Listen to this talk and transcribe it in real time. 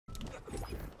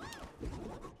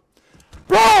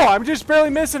Bro, I'm just barely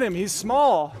missing him. He's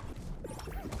small.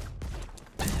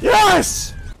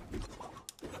 Yes!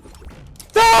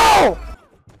 No!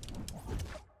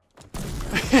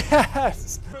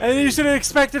 Yes! And you should have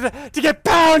expected to get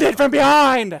pounded from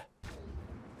behind!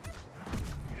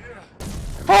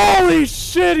 Holy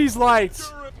shit, he's light!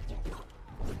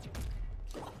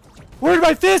 Where'd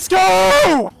my fist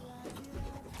go?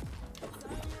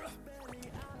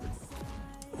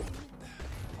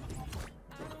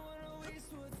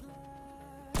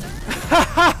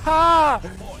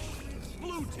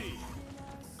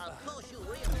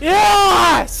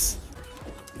 Yes!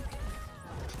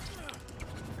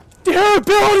 Your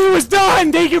ability was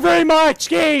done! Thank you very much,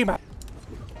 game!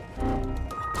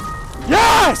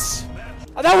 Yes!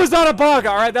 That was not a bug,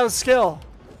 alright? That was skill.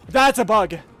 That's a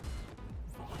bug.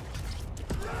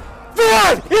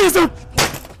 That is a...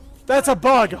 That's a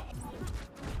bug.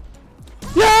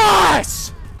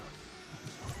 Yes!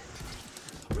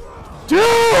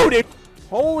 Dude!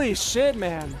 Holy shit,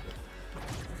 man.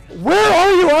 Where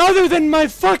are you other than my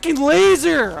fucking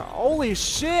laser? Holy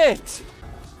shit.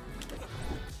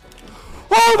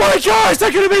 Oh my gosh,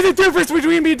 that could have made the difference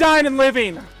between me dying and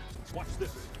living. Watch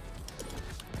this.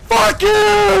 Fuck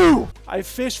you! I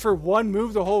fished for one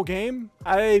move the whole game.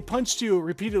 I punched you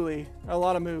repeatedly. A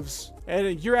lot of moves.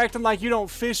 And you're acting like you don't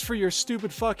fish for your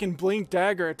stupid fucking blink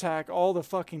dagger attack all the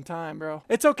fucking time, bro.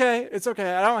 It's okay. It's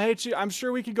okay. I don't hate you. I'm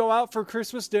sure we could go out for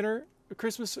Christmas dinner.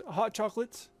 Christmas hot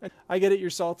chocolates. I get it, you're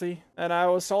salty. And I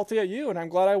was salty at you, and I'm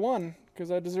glad I won.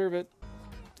 Because I deserve it.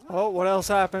 Oh, what else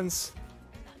happens?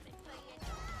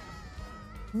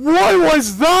 What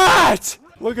was that?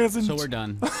 Look at us. So we're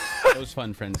done. That was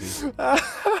fun, Frenzy.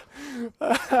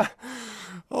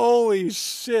 Holy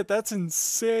shit, that's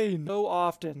insane. So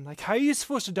often. Like, how are you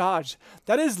supposed to dodge?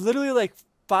 That is literally like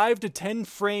 5 to 10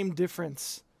 frame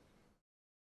difference.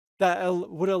 That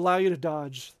would allow you to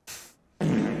dodge.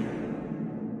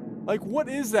 Like, what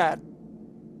is that?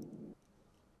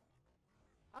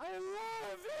 I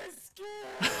love this game!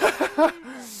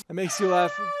 That makes you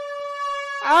laugh.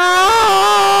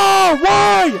 Ah!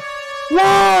 Why?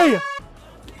 Why?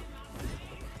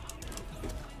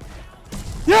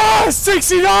 Yes!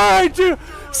 69 to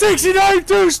 69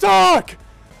 2-stock!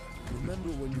 Remember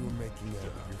when you were making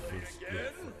out with your first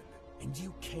girlfriend, and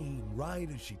you came right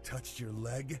as she touched your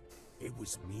leg? It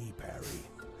was me, Barry.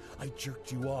 I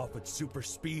jerked you off at super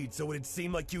speed so it'd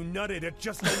seem like you nutted at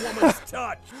just a woman's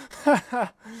touch.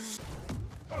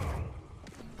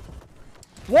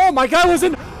 Whoa, my guy was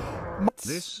in.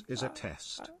 This is a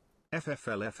test.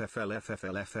 FFL FFL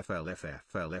FFL FFL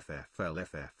FFL FFL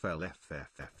FFL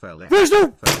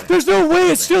FFL. There's no way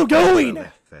it's still going.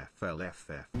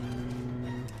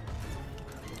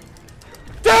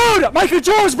 Dude, my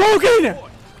controller's broken.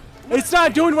 It's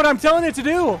not doing what I'm telling it to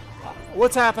do.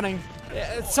 What's happening?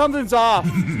 Something's off.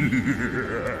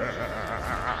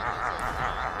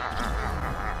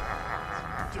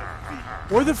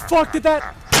 Where the fuck did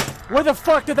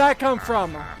that come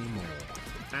from?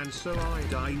 And so I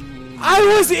died. I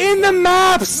was in the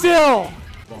map still.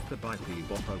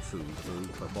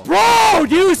 Bro,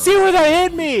 do you see where that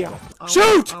hit me?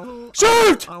 Shoot!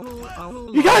 Shoot!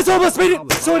 You guys almost made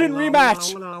it so I didn't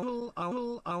rematch.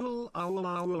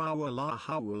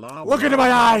 Look into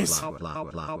my eyes.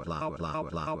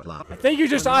 I think you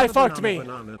just eye-fucked me.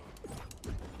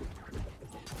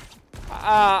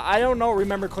 I don't know,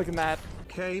 remember clicking that.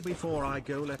 Okay, before I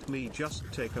go, let me just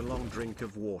take a long drink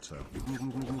of water.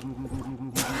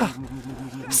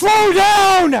 Slow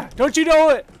down! Don't you know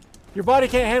it? Your body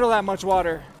can't handle that much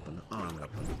water.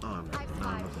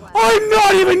 I'm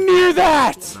not even near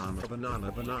that! Banana,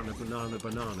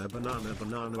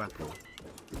 apple.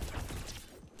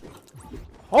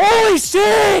 Holy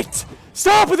shit!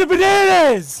 Stop with the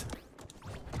bananas!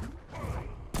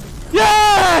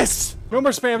 Yes! No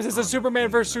more spams. It's a Superman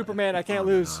versus Superman. I can't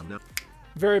lose.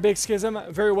 Very big schism.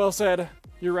 Very well said.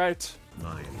 You're right.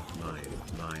 9 9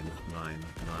 9 9 9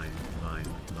 9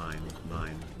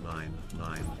 9 9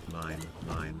 9 9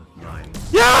 9 9.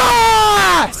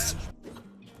 Yes!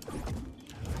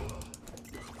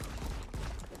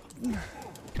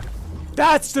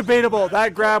 That's debatable.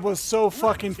 That grab was so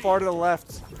fucking far to the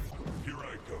left.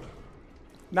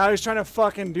 Now he's trying to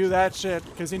fucking do that shit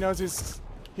because he knows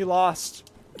he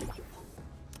lost.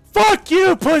 Fuck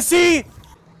you, pussy!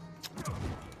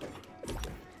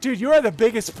 Dude, you are the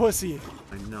biggest pussy.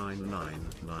 9 9 9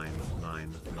 9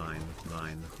 9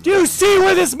 9. Do you see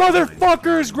where this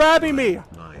motherfucker is grabbing me?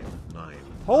 9 9.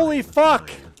 Holy fuck!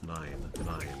 9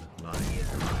 9 9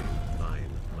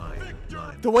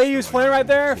 9. The way he was playing right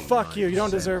there? Fuck you, you don't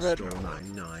deserve it.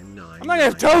 I'm not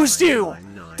gonna toast you!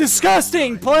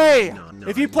 Disgusting play!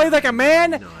 If you play like a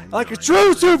man, like a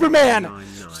true Superman,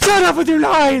 shut up with your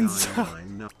nines!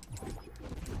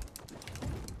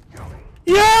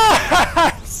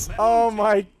 Yes! Oh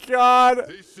my god!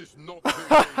 This is not the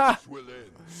way this will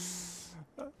end.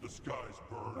 The skies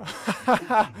burn.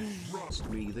 Trust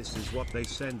me, this is what they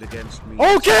send against me.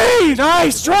 Okay,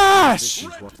 nice trash!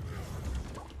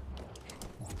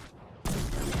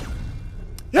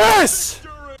 Yes!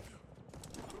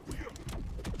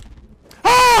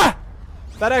 Ah!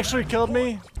 That actually killed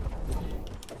me.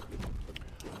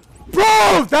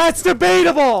 Bro, that's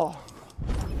debatable!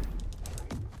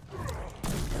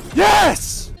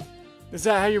 Yes! Is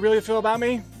that how you really feel about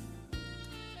me?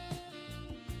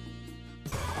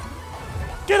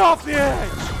 Get off the edge!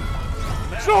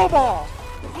 Snowball!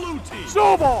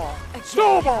 Snowball!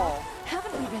 Snowball!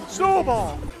 Haven't we been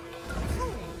Snowball!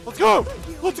 Let's go!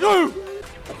 Let's go!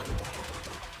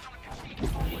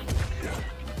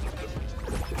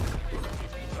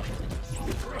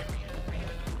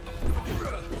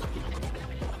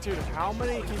 Dude, how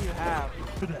many can you have?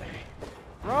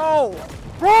 Bro!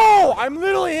 Bro! I'm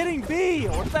literally hitting B!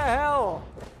 What the hell?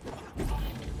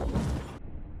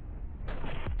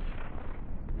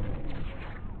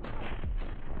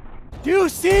 Do you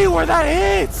see where that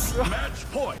hits?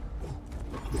 Match point.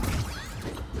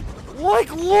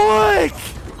 Like, look!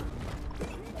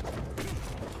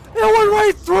 It went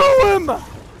right through him!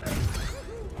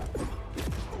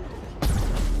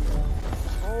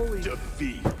 Holy...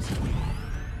 Defeat.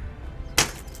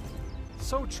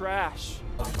 So trash.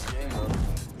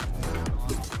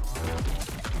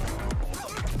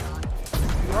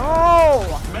 Bro!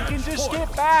 You can just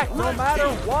get back no matter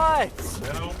what!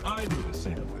 Now I need a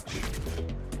sandwich.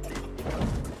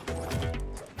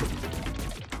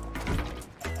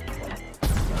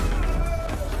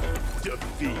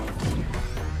 Defeat.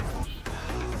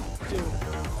 Dude.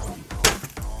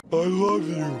 I love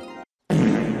you.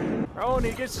 Bro, and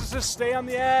he gets to just stay on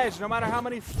the edge no matter how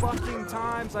many fucking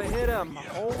times I hit him.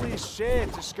 Holy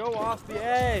shit, just go off the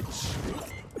edge.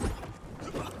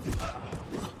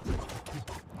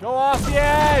 Go off the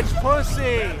edge,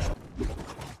 pussy!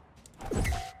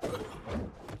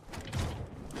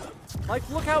 Like,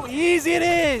 look how easy it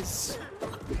is!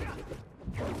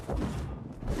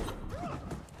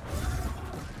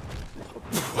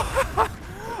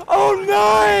 Oh,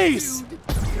 nice!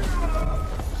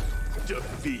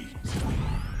 Defeat.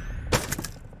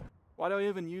 Why do I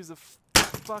even use the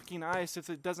fucking ice if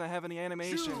it doesn't have any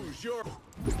animation? Choose your.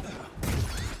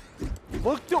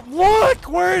 Look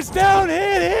where it's down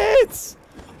hit hits!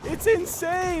 It's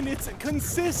insane! It's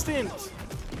consistent!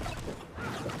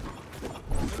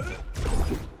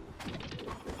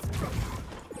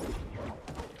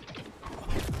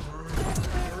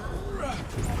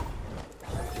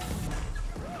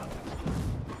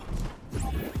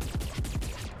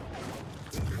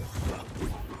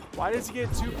 Why does he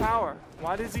get 2 power?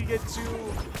 Why does he get 2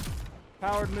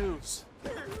 powered moves?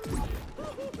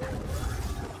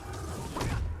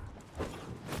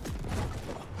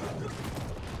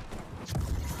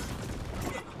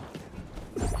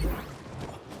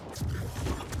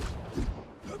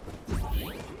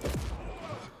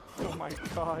 Oh my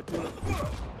god, dude.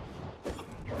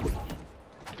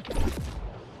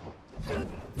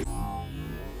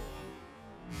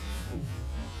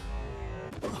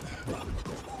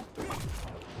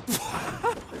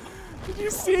 Did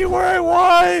you see where I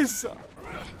was?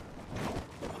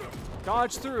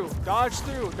 Dodge through, dodge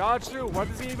through, dodge through. What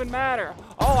does it even matter?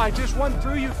 Oh, I just won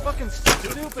through, you fucking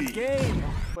stupid game.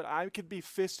 But I could be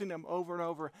fisting him over and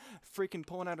over, freaking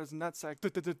pulling out his nutsack,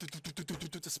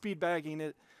 speed bagging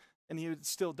it, and he would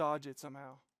still dodge it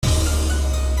somehow.